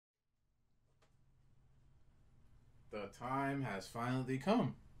The time has finally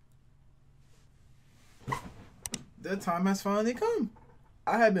come. The time has finally come.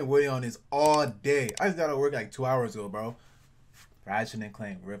 I have been waiting on this all day. I just got to work like 2 hours ago, bro. Ratchet and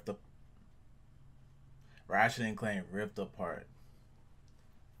Clank ripped apart.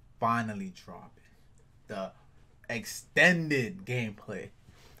 Finally dropping the extended gameplay.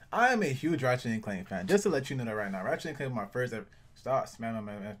 I am a huge Ratchet and Clank fan. Just to let you know that right now, Ratchet and Clank was my first ever. Stop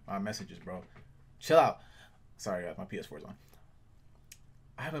spamming my messages, bro. Chill out. Sorry, guys, my PS4 is on.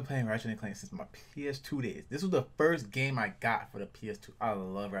 I've been playing Ratchet and Clank since my PS2 days. This was the first game I got for the PS2. I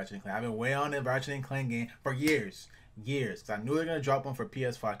love Ratchet and Clank. I've been waiting on the Ratchet and Clank game for years. Because I knew they were going to drop one for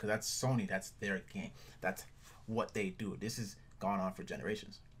PS5 because that's Sony. That's their game. That's what they do. This has gone on for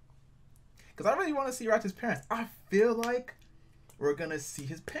generations. Because I really want to see Ratchet's parents. I feel like we're going to see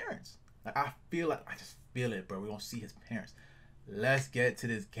his parents. I just feel it, bro. We're going to see his parents. Let's get to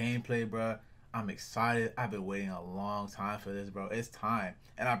this gameplay, bro. I'm excited. I've been waiting a long time for this, bro. It's time.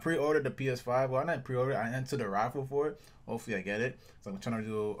 And I pre-ordered the PS5. Well, I didn't pre-order. I entered the raffle for it. Hopefully, I get it. So I'm trying to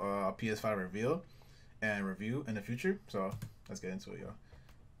do a PS5 reveal and review in the future. So let's get into it, y'all.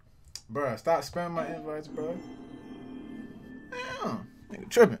 Bro, stop spamming my invites, bro. Damn, nigga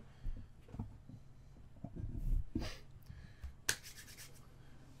tripping.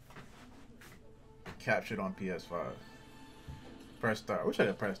 Captured on PS5. Press start. I wish I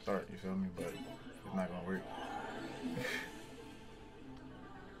could press start, you feel me? But it's not gonna work.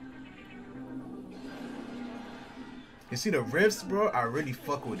 You see the rifts, bro? I really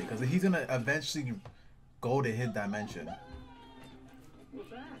fuck with it because he's gonna eventually go to his dimension. We're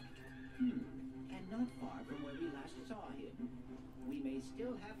back. And not far from where we last saw him. We may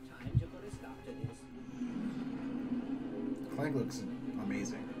still have time to put a stop to this. Clank looks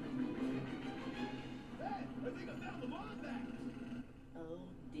amazing. Oh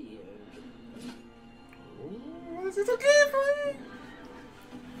dear. Oh, this is okay for me.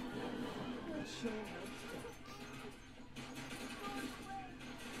 Sure helps.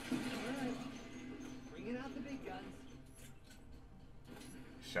 Alright. Bringing out the big guns.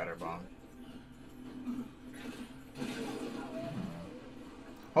 Shatter bomb.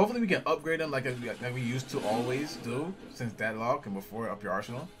 Hopefully we can upgrade them like we used to always do since Deadlock and before up your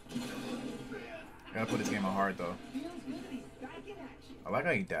arsenal. Gotta put this game on hard though. I like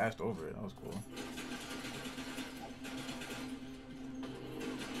how he dashed over it. That was cool.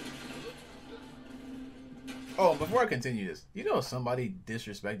 Oh, before I continue this, you know somebody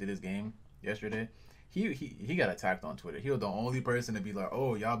disrespected this game yesterday? He got attacked on Twitter. He was the only person to be like,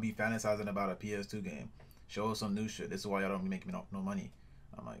 oh, y'all be fantasizing about a PS2 game. Show us some new shit. This is why y'all don't make me no money.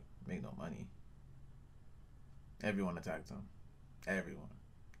 I'm like, make no money. Everyone attacked him. Everyone.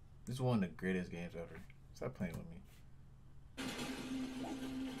 This is one of the greatest games ever. Stop playing with me.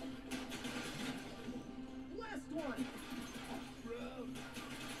 Last one.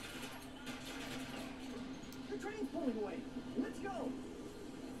 The train's pulling away. Let's go.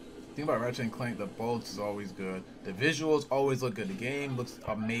 Thing about Ratchet and Clank, the bullets is always good. The visuals always look good. The game looks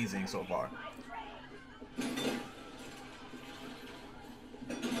amazing so far.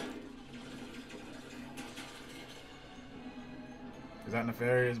 Is that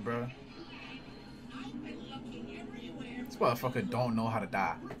nefarious, bro? This motherfucker don't know how to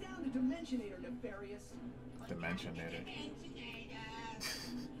die. We're down to Dimensionator, nefarious. Dimensionator.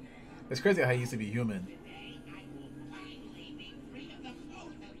 It's crazy how he used to be human.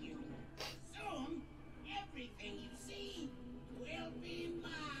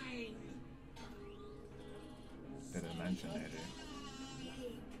 The Dimensionator.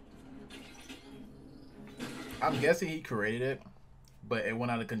 I'm guessing he created it, but it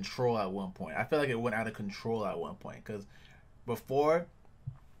went out of control at one point. I feel like it went out of control at one point because before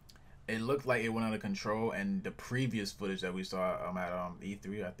it looked like it went out of control, and the previous footage that we saw at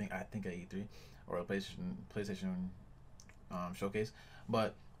E3, I think at E3 or a PlayStation showcase,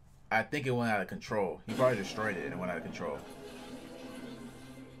 but I think it went out of control. He probably destroyed it and it went out of control.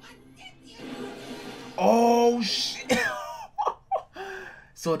 Oh shit!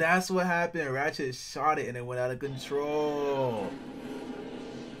 So that's what happened. Ratchet shot it and it went out of control.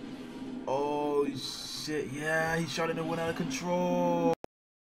 Oh shit! Yeah, he shot it and it went out of control.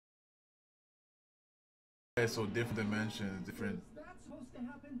 Yeah, so different dimensions, different. That's supposed to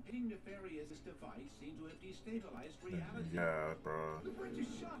happen. Hitting nefarious device seemed to have destabilized reality. Yeah, bro. The bridge is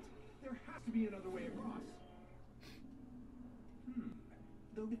shut. There has to be another way across.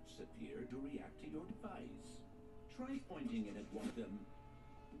 The lips appear to react to your device. Try pointing it at one of them.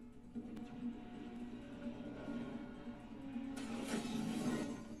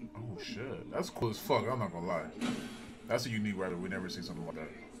 Oh shit, that's cool as fuck. I'm not gonna lie. That's a unique weapon. We never see something like that.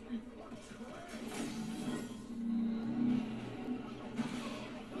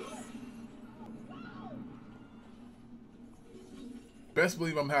 best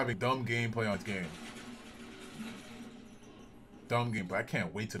believe I'm having dumb gameplay on this game. Dumb gameplay. I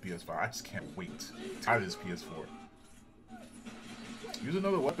can't wait to PS5. I just can't wait. Tired of this PS4. Use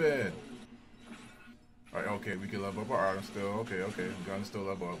another weapon. Alright, okay, we can level up our items still. Okay, guns still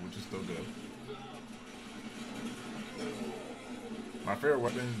level up, which is still good. My favorite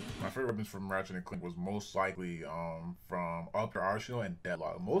weapons from Ratchet and Clank was most likely from Up Your Arsenal and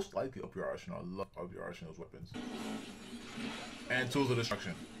Deadlock. Most likely Up Your Arsenal. I love Up Your Arsenal's weapons. And Tools of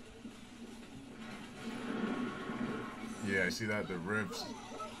Destruction. Yeah, you see that? The rifts.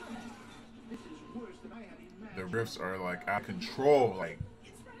 The rifts are like out of control, like,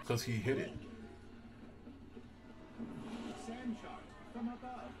 because he hit it.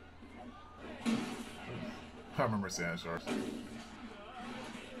 I remember sand sharks.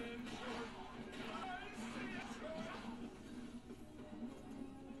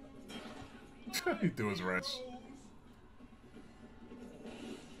 He threw his wrench.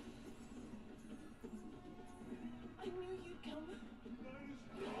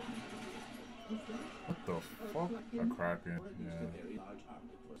 What the fuck? A kraken? Yeah.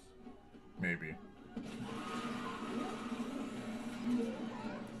 Maybe.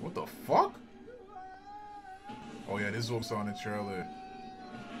 What the fuck? Oh yeah, this is what we saw in the trailer.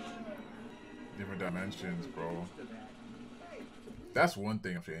 Different dimensions, bro. That's one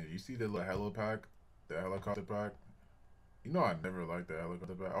thing I'm saying. You see the little helo pack? The helicopter pack? You know I never liked the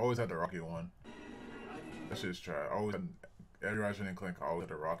helicopter pack. I always had the rocket one. That shit's trash. I always had, every Ratchet and Clank, I always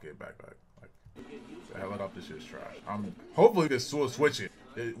had the rocket backpack. Like, the helicopter shit's trash. Hopefully this will switch it.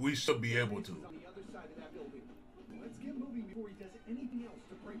 We should be able to. Let's get moving before he does anything else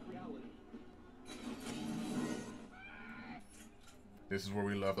to break reality. This is where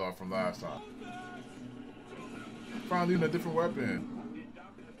we left off from last time. Finally using a different weapon.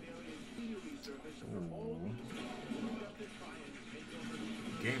 Ooh.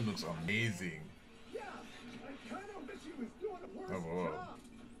 Game looks amazing. Yeah, I kind of wish he was doing a worse job.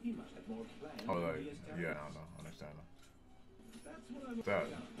 He must have more plans. Oh, like, yeah, I don't know. I understand. That's what I'm That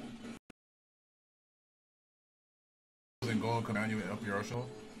wasn't going command you up your arsenal.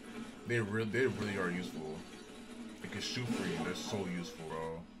 They really are useful. They can shoot for you. They're so useful,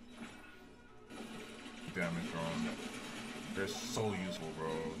 bro. Damage drone. They're so useful,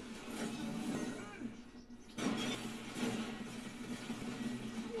 bro.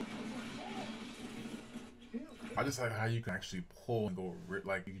 I just like how you can actually pull and go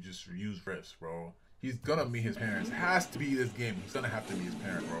like you can just use riffs, bro. He's gonna meet his parents. Has to be this game. He's gonna have to meet his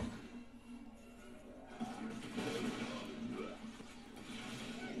parent, bro.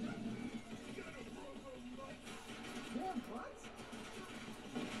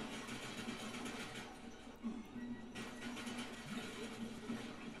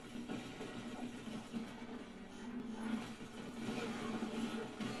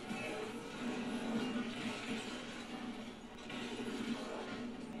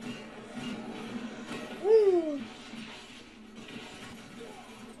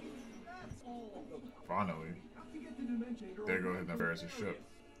 Finally. There goes the Ferris' ship.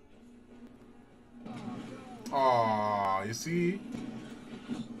 Aw, you see?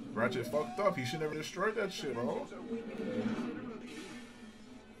 Ratchet fucked up. He should never destroyed that shit, bro.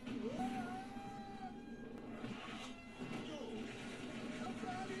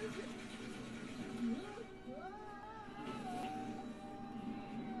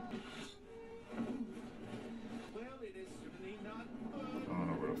 I don't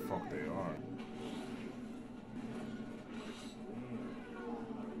know where the fuck they are.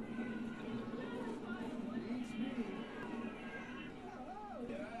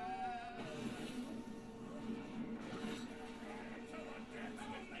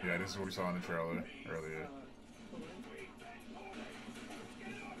 Yeah, this is what we saw in the trailer earlier.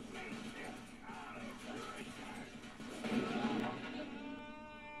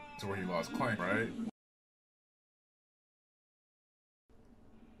 It's where he lost Clank, right?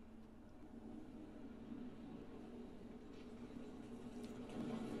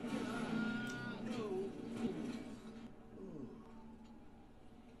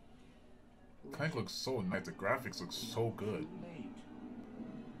 Clank looks so nice. The graphics look so good.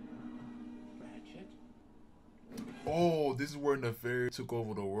 Oh, this is where Nefarious took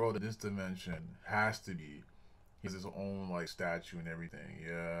over the world in this dimension. Has to be. He has his own like statue and everything.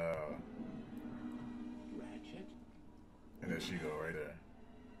 Yeah. Ratchet? And there she go, right there.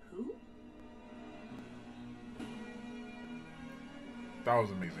 Who? That was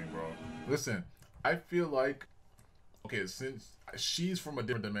amazing, bro. Listen, I feel like, okay, since she's from a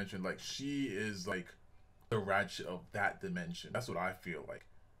different dimension, like she is like the Ratchet of that dimension. That's what I feel like.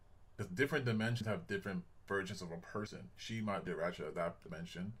 Because different dimensions have different versions of a person. She might be Ratchet at that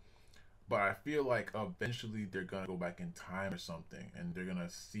dimension. But I feel like eventually they're gonna go back in time or something, and they're gonna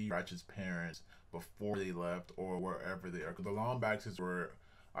see Ratchet's parents before they left or wherever they are. Because the Lombaxes were,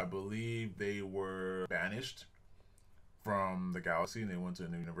 I believe, they were banished from the galaxy and they went to a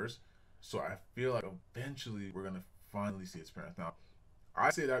new universe. So I feel like eventually we're gonna finally see his parents. Now,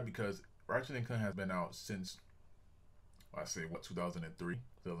 I say that because Ratchet and Clank has been out since, I say, what, 2003,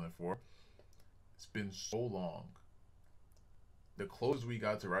 2004. It's been so long. The closest we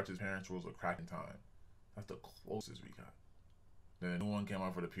got to Ratchet's parents was a crack in time. That's the closest we got. Then a new one came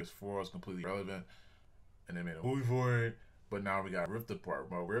out for the PS4. It was completely irrelevant, and they made a movie for it. But now we got Rift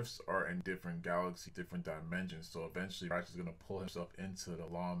Apart. Well, Rifts are in different galaxies, different dimensions. So eventually, Ratchet's gonna pull himself into the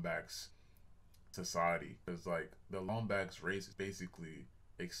Lombax society, because like the Lombax race is basically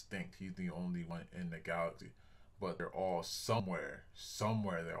extinct. He's the only one in the galaxy, but they're all somewhere.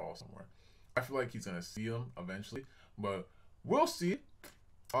 They're all somewhere. I feel like he's gonna see them eventually, but we'll see.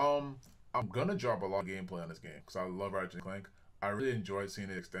 I'm gonna drop a lot of gameplay on this game because I love Ratchet and Clank. I really enjoyed seeing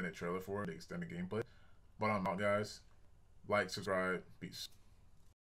the extended trailer for it, the extended gameplay. But I'm out, guys. Like, subscribe, peace.